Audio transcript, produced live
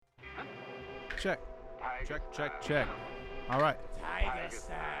check. Check. All right.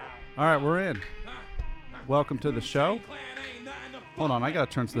 All right, we're in. Welcome to the show. Hold on, I gotta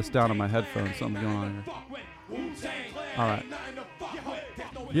turn this down on my headphones. Something's going on here. All right.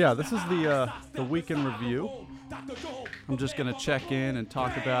 Yeah, this is the weekend review. I'm just gonna check in and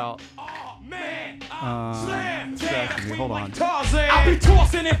talk about. Hold on. I'll be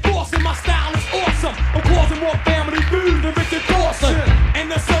tossing and forcing, my style is awesome. I'm causing more family food than Richard Dawson. And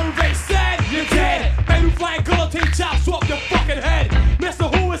the survey said you're dead. Baby flying guillotine chops off your fucking head.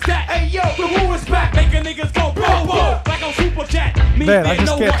 Mr. Who is that? Hey yo, the Who is back, making niggas go whoa whoa like on Super Jet. Man, I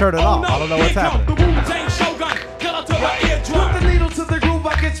just can't turn it off. I don't know what's happening. The Wu-Tang Shogun, killer to my eardrum. Put the needle to the groove,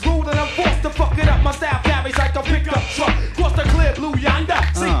 I get screwed and I'm forced to fuck it up. My style carries like a pickup truck. Cross the clear blue yonder.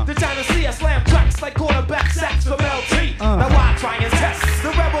 See the China Sea, I slam tracks like quarterback sacks from LT. Now I try and test the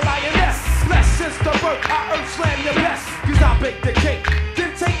rebel INS. Bless since the birth, I earth slam your best. Cause I bake the cake,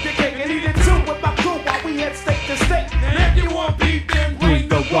 then take the cake and eat it too with my crew while we head state to state. Now if you want beef, then bring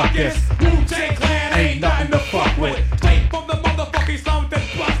the ruckus. Wu-Tang Clan ain't nothing to fuck with. Straight from the motherfucking slum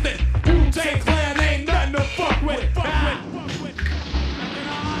that's busted. Wu-Tang Clan ain't nothing to fuck with.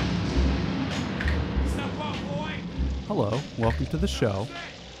 Hello, welcome to the show.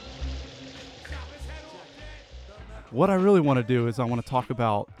 What I really want to do is I want to talk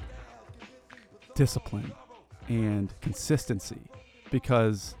about discipline and consistency,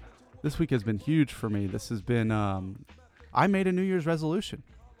 because this week has been huge for me. This has been, I made a New Year's resolution.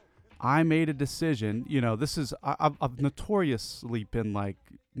 I made a decision. You know, this is, I've notoriously been like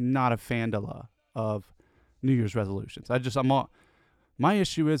not a fandala of New Year's resolutions. My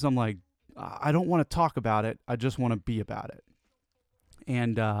issue is I'm like, I don't want to talk about it. I just want to be about it.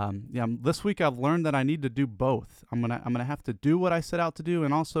 And this week I've learned that I need to do both. I'm gonna have to do what I set out to do,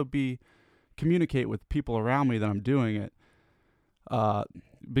 and also communicate with people around me that I'm doing it.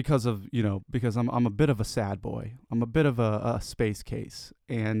 Because I'm a bit of a sad boy. I'm a bit of a space case,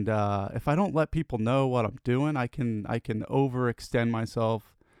 and if I don't let people know what I'm doing, I can overextend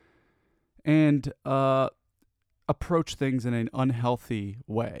myself and approach things in an unhealthy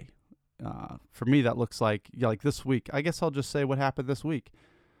way. For me, that looks like this week. I guess I'll just say what happened this week.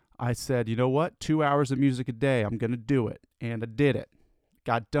 I said, you know what? 2 hours of music a day. I'm going to do it. And I did it.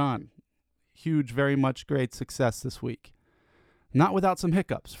 Got done. Huge, very much great success this week. Not without some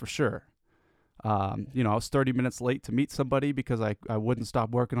hiccups, for sure. I was 30 minutes late to meet somebody because I wouldn't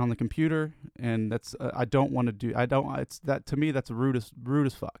stop working on the computer. And that's, to me, that's rude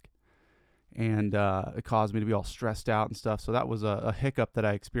as fuck. And it caused me to be all stressed out and stuff. So that was a hiccup that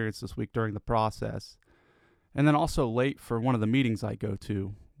I experienced this week during the process. And then also late for one of the meetings I go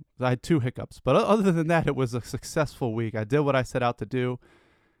to. I had 2 hiccups. But other than that, it was a successful week. I did what I set out to do.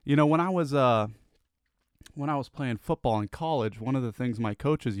 You know, when I was playing football in college, one of the things my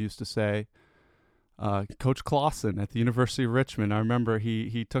coaches used to say, Coach Clausen at the University of Richmond, I remember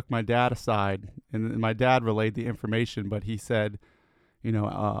he took my dad aside, and my dad relayed the information, but he said, you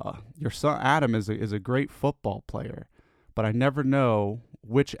know, your son Adam is a great football player, but I never know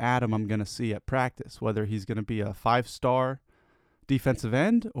which Adam I'm going to see at practice, whether he's going to be a 5-star defensive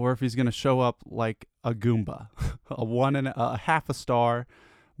end or if he's going to show up like a Goomba, a half a star,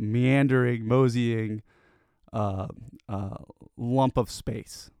 meandering, moseying lump of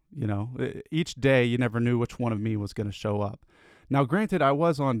space. You know, each day you never knew which one of me was going to show up. Now, granted, I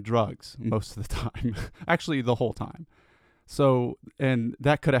was on drugs most of the time, actually the whole time. So, and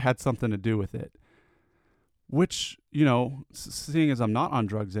that could have had something to do with it, which, you know, seeing as I'm not on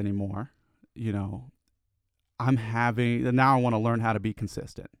drugs anymore, you know, now I want to learn how to be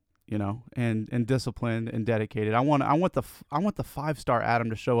consistent, you know, and disciplined and dedicated. I want the 5-star Adam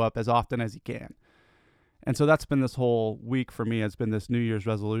to show up as often as he can. And so that's been this whole week for me, has been this New Year's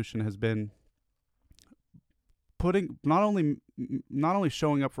resolution, has been putting, not only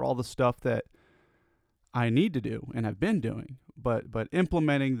showing up for all the stuff that I need to do and have been doing, but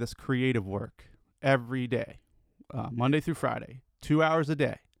implementing this creative work every day, Monday through Friday, 2 hours a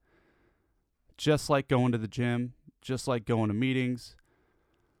day, just like going to the gym, just like going to meetings,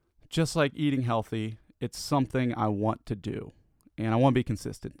 just like eating healthy. It's something I want to do, and I want to be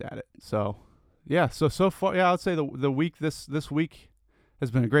consistent at it. So, yeah. So far, yeah, I would say the week this week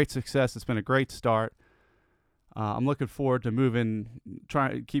has been a great success. It's been a great start. I'm looking forward to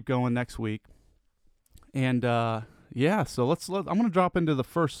trying to keep going next week. And so I'm gonna drop into the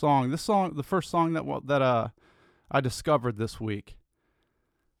first song. The first song that I discovered this week.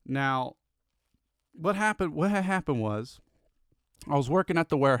 Now, what happened was, I was working at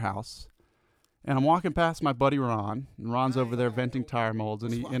the warehouse, and I'm walking past my buddy Ron, and Ron's over there venting tire molds,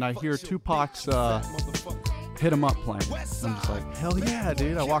 and I hear Tupac's Hit 'Em Up playing. I'm just like, hell yeah,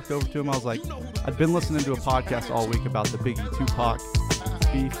 dude. I walked over to him. I was like, I'd been listening to a podcast all week about the Biggie Tupac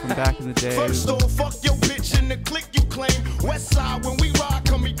beef from back in the day. First off, fuck your bitch in the clique you claim. West side, when we ride,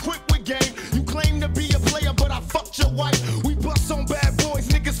 come equipped with game. You claim to be a player, but I fucked your wife. We bust on bad boys,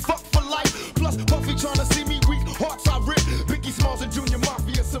 niggas fuck for life. Plus, Puffy tryna see me weak, hearts I rip. Biggie Smalls and Junior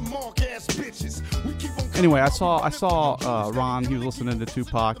Mafia, some mark ass bitches. We keep on. Anyway, I saw Ron. He was listening to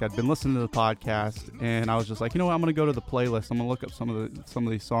Tupac. I'd been listening to the podcast, and I was just like, you know what? I'm gonna go to the playlist. I'm gonna look up some of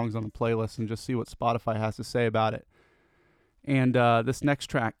these songs on the playlist and just see what Spotify has to say about it. And this next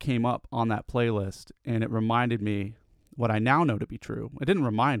track came up on that playlist, and it reminded me what I now know to be true. It didn't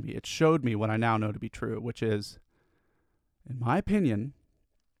remind me. It showed me what I now know to be true, which is, in my opinion,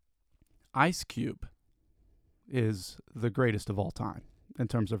 Ice Cube is the greatest of all time in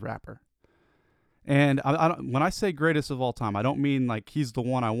terms of rapper. And when I say greatest of all time, I don't mean like he's the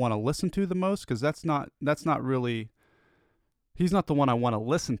one I want to listen to the most, because that's not really, he's not the one I want to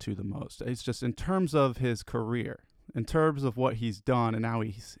listen to the most. It's just in terms of his career, in terms of what he's done and how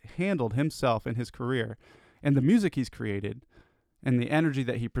he's handled himself in his career and the music he's created and the energy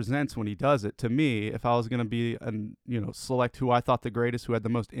that he presents when he does it. To me, if I was going to be, select who I thought the greatest, who had the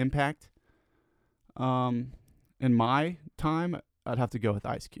most impact in my time, I'd have to go with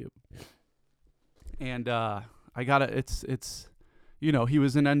Ice Cube. And it's he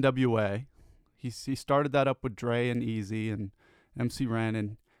was in NWA. He started that up with Dre and Easy and MC Ren,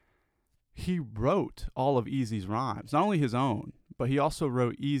 and he wrote all of Eazy's rhymes, not only his own, but he also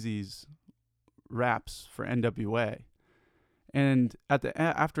wrote Eazy's raps for NWA. And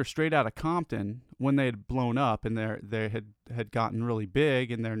after Straight Outta Compton, when they had blown up and they had gotten really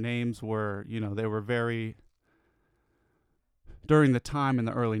big, and their names were, they were very, during the time in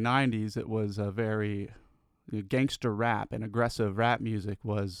the early 90s, it was a very gangster rap and aggressive rap music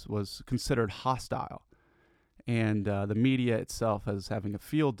was considered hostile. And the media itself as having a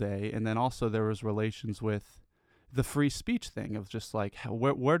field day. And then also there was relations with the free speech thing of just like,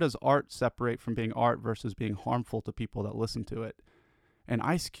 where does art separate from being art versus being harmful to people that listen to it? And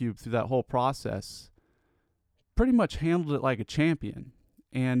Ice Cube, through that whole process, pretty much handled it like a champion.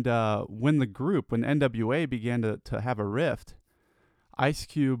 And when NWA began to have a rift, Ice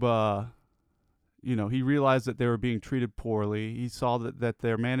Cube, he realized that they were being treated poorly. He saw that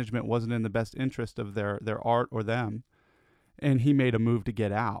their management wasn't in the best interest of their art or them, and he made a move to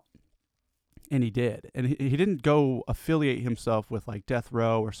get out. And he did. And he didn't go affiliate himself with like Death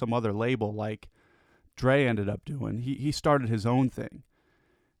Row or some other label like Dre ended up doing. He started his own thing.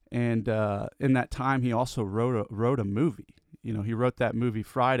 And in that time, he also wrote a movie. He wrote that movie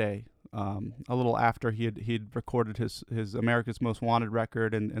Friday, a little after he'd recorded his America's Most Wanted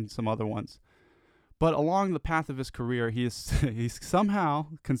record and some other ones. But along the path of his career, he's somehow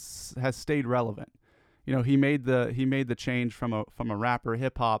has stayed relevant. He made the change from a rapper,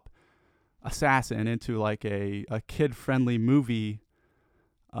 hip hop assassin into like a kid-friendly movie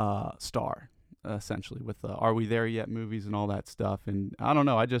star, essentially, with Are We There Yet movies and all that stuff. And I don't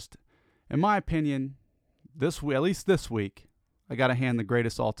know, in my opinion, at least this week, I got to hand the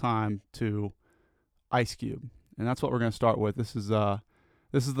greatest all time to Ice Cube, and that's what we're gonna start with. This is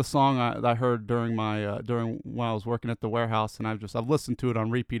the song I heard during when I was working at the warehouse, and I've listened to it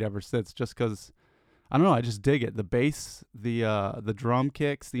on repeat ever since, just because I don't know, I just dig it. The bass, the drum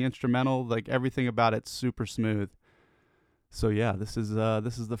kicks, the instrumental, like everything about it's super smooth. So yeah, this is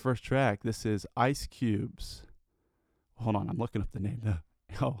the first track. This is Ice Cube's. Hold on, I'm looking up the name.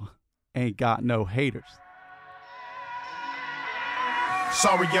 Ain't Got No Haters.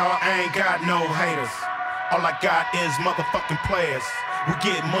 Sorry, y'all, I ain't got no haters. All I got is motherfucking players. We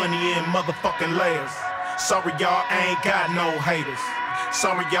get money in motherfucking layers. Sorry, y'all, I ain't got no haters.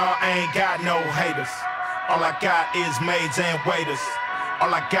 Sorry, y'all, I ain't got no haters. All I got is maids and waiters.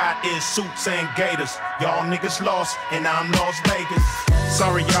 All I got is suits and gators. Y'all niggas lost, and I'm Las Vegas.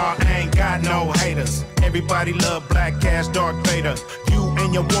 Sorry, y'all, I ain't got no haters. Everybody love Black Ass Darth Vader. You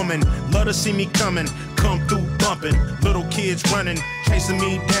and your woman love to see me coming. Come through bumping. Little kids running, chasing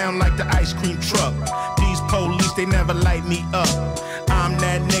me down like the ice cream truck. These police, they never light me up. I'm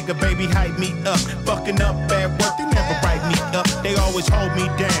that nigga, baby, hype me up. Fucking up at work, they never write me up. They always hold me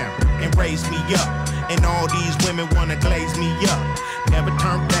down and raise me up. And all these women wanna glaze me up. Never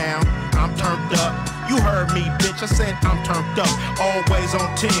turned down, I'm turned up. You heard me, bitch, I said I'm turned up. Always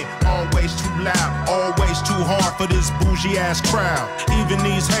on 10, always too loud. Always too hard for this bougie ass crowd. Even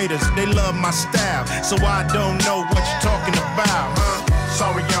these haters, they love my style. So I don't know what you're talking about, huh?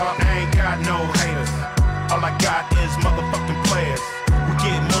 Sorry y'all, I ain't got no haters. All I got is motherfucking players. We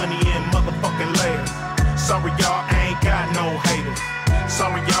get money in motherfucking layers. Sorry y'all, I ain't got no haters.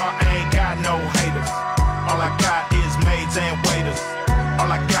 Sorry y'all, I ain't got no haters. All I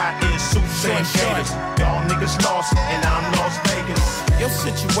suits and gators. Y'all niggas lost, and I'm Las Vegas. Your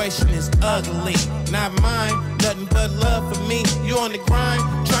situation is ugly, not mine. Nothing but love for me. You on the grind,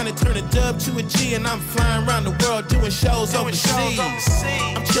 trying to turn a dub to a G, and I'm flying around the world doing shows overseas.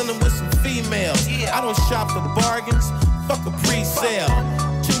 I'm chilling with some females. I don't shop for bargains. Fuck a pre-sale.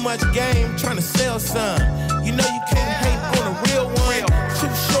 Too much game, trying to sell some. You know you can't hate on a real one.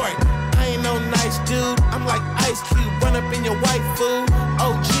 Too short. I ain't no nice dude. I'm like Ice Cube, run up in your white food.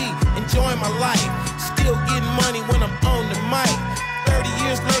 OG, enjoying my life. Still getting money when I'm on the mic. 30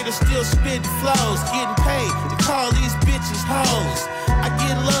 years later, still spitting flows. Getting paid to call these bitches hoes. I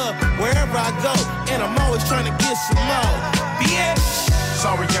get love wherever I go, and I'm always trying to get some more. Bitch.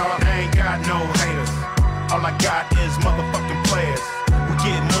 Sorry, y'all, I ain't got no haters. All I got is motherfucking players. We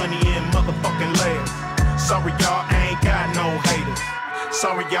get money in motherfucking layers. Sorry, y'all, I ain't got no haters.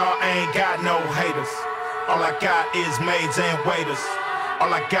 Sorry, y'all, I ain't got no haters. All I got is maids and waiters.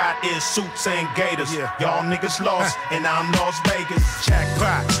 All I got is suits and gators. Y'all niggas lost, and I'm Las Vegas.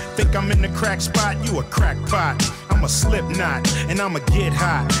 Jackpot, think I'm in the crack spot? You a crackpot. I'm a slip knot, and I'ma get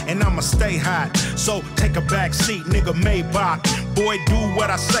hot, and I'ma stay hot. So take a back seat, nigga Maybach. Boy, do what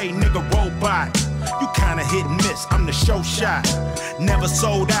I say, nigga robot. You kinda hit and miss, I'm the show shot. Never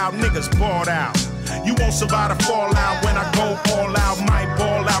sold out, niggas bought out. You won't survive the fallout when I go all out. Might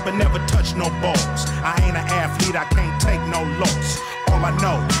ball out, but never touch no balls. I ain't an athlete, I can't take no loss. All I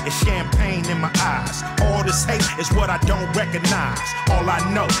know is champagne in my eyes. All this hate is what I don't recognize. All I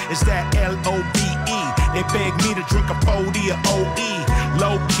know is that L-O-V-E. They beg me to drink a 40 or OE.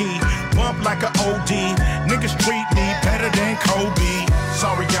 Low key, bump like a OD. Niggas treat me better than Kobe.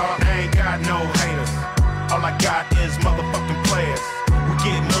 Sorry y'all, I ain't got no haters. All I got is motherfucking players. We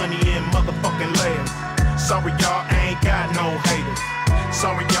get money in motherfucking layers. Sorry y'all, I ain't got no haters.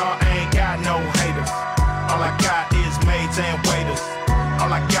 Sorry y'all, I ain't got no haters. All I got is maids and waiters.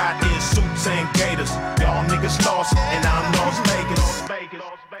 All I got is suits and gators. Y'all niggas lost, and I'm Las Vegas.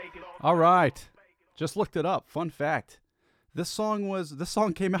 All right. Just looked it up. Fun fact. This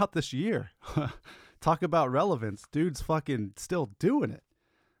song came out this year. Talk about relevance. Dude's fucking still doing it.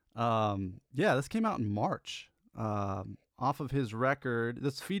 Yeah, this came out in March. Off of his record.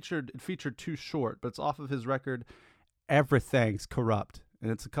 It featured Too Short, but it's off of his record Everything's Corrupt.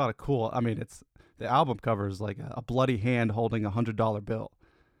 And it's kind of cool. I mean, the album cover is like a bloody hand holding $100 bill.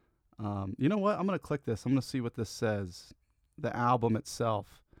 You know what? I'm going to click this. I'm going to see what this says. The album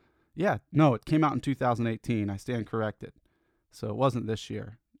itself. Yeah, no, it came out in 2018. I stand corrected. So it wasn't this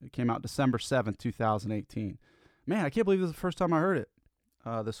year. It came out December 7th, 2018. Man, I can't believe this is the first time I heard it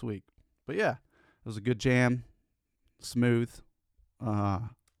this week. But yeah, it was a good jam. Smooth.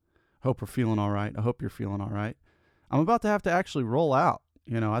 Hope we're feeling all right. I hope you're feeling all right. I'm about to have to actually roll out.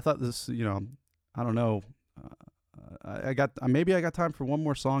 You know, I thought this, I don't know. Maybe I got time for one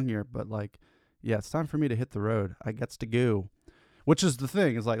more song here, but like, yeah, it's time for me to hit the road. I gets to go. Which is the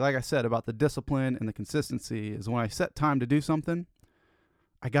thing, is like I said about the discipline and the consistency, is when I set time to do something,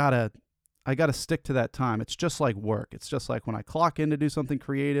 I gotta stick to that time. It's just like work. It's just like when I clock in to do something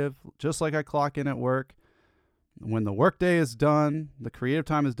creative, just like I clock in at work. When the work day is done, the creative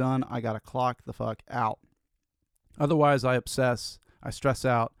time is done, I gotta clock the fuck out. Otherwise, I obsess, I stress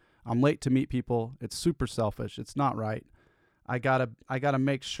out, I'm late to meet people. It's super selfish. It's not right. I gotta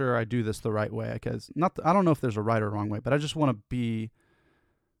make sure I do this the right way, because I don't know if there's a right or wrong way, but I just want to be,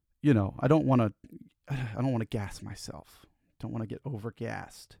 I don't want to gas myself. Don't want to get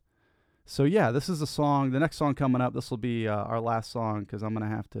overgassed. So yeah, this is a song. The next song coming up, this will be our last song, because I'm gonna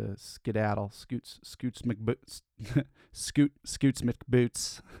have to skedaddle. Scoots McBoots. Scoots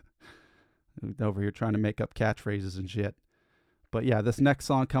McBoots. Over here trying to make up catchphrases and shit. But yeah, this next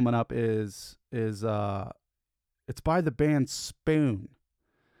song coming up is it's by the band Spoon.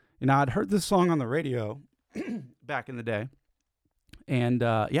 I'd heard this song on the radio back in the day, and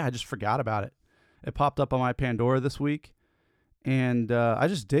I just forgot about it. It popped up on my Pandora this week, and I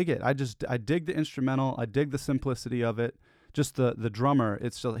just dig it. I dig the instrumental. I dig the simplicity of it. Just the drummer.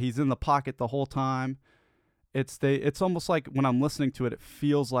 He's in the pocket the whole time. It's almost like when I'm listening to it, it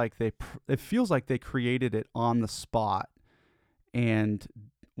feels like they created it on the spot, and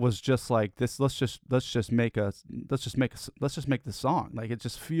was just like this. Let's just make this song. Like, it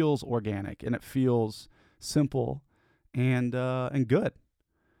just feels organic, and it feels simple, and good.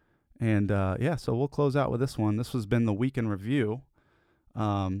 And so we'll close out with this one. This has been the Week in Review.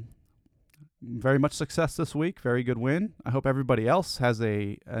 Very much success this week. Very good win. I hope everybody else has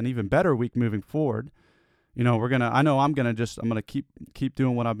an even better week moving forward. I'm gonna keep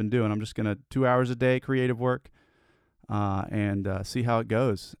doing what I've been doing. I'm just gonna 2 hours a day creative work. and see how it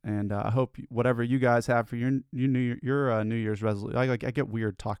goes. And I hope whatever you guys have for your New Year's resolution. I get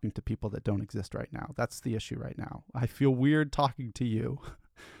weird talking to people that don't exist right now. That's the issue right now. I feel weird talking to you.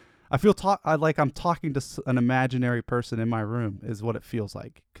 I feel like I'm talking to an imaginary person in my room is what it feels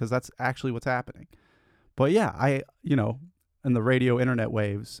like, because that's actually what's happening. But yeah, in the radio internet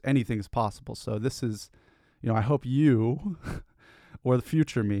waves, anything is possible. So this is, I hope you or the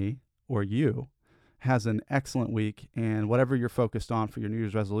future me or you has an excellent week, and whatever you're focused on for your New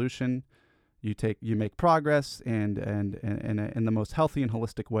Year's resolution, you make progress and in the most healthy and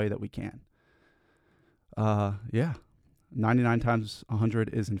holistic way that we can. 99 times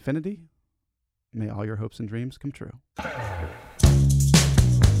 100 is infinity. May all your hopes and dreams come true. I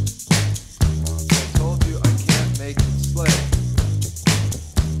told you I can't make it slay.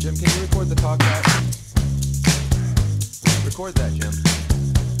 Jim, can you record the talk back? Record that, Jim.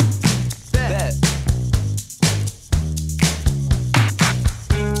 Bet.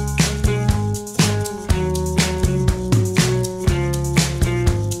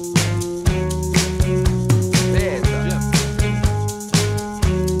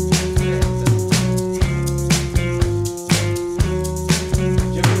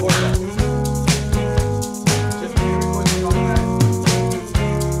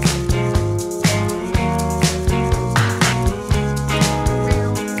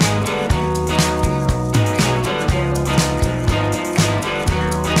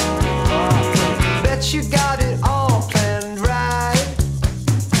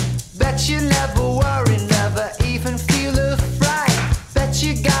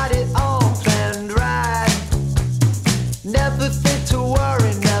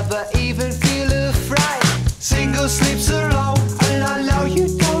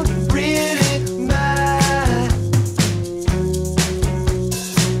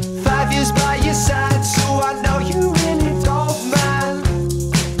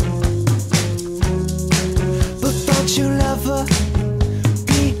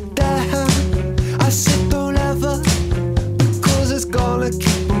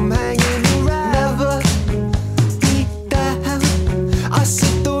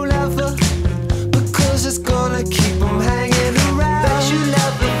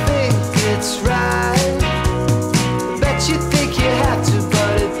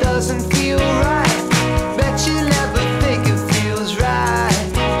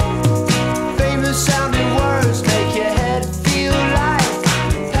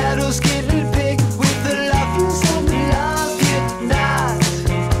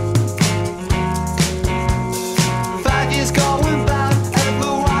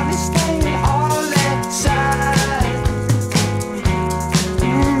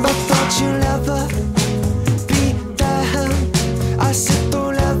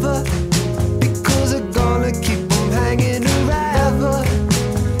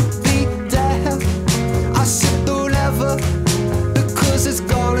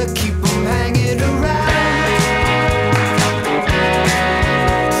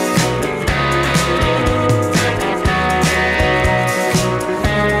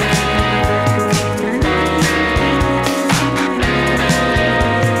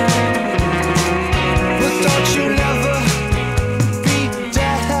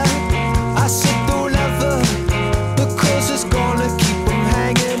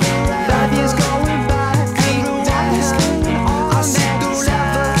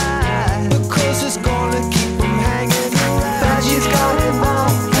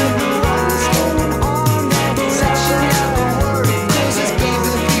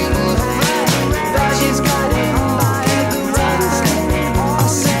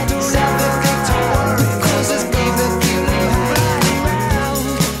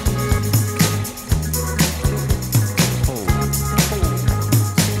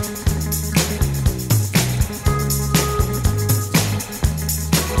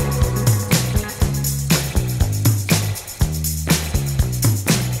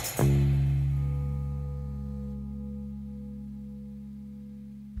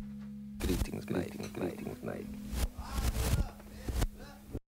 Greetings, mate.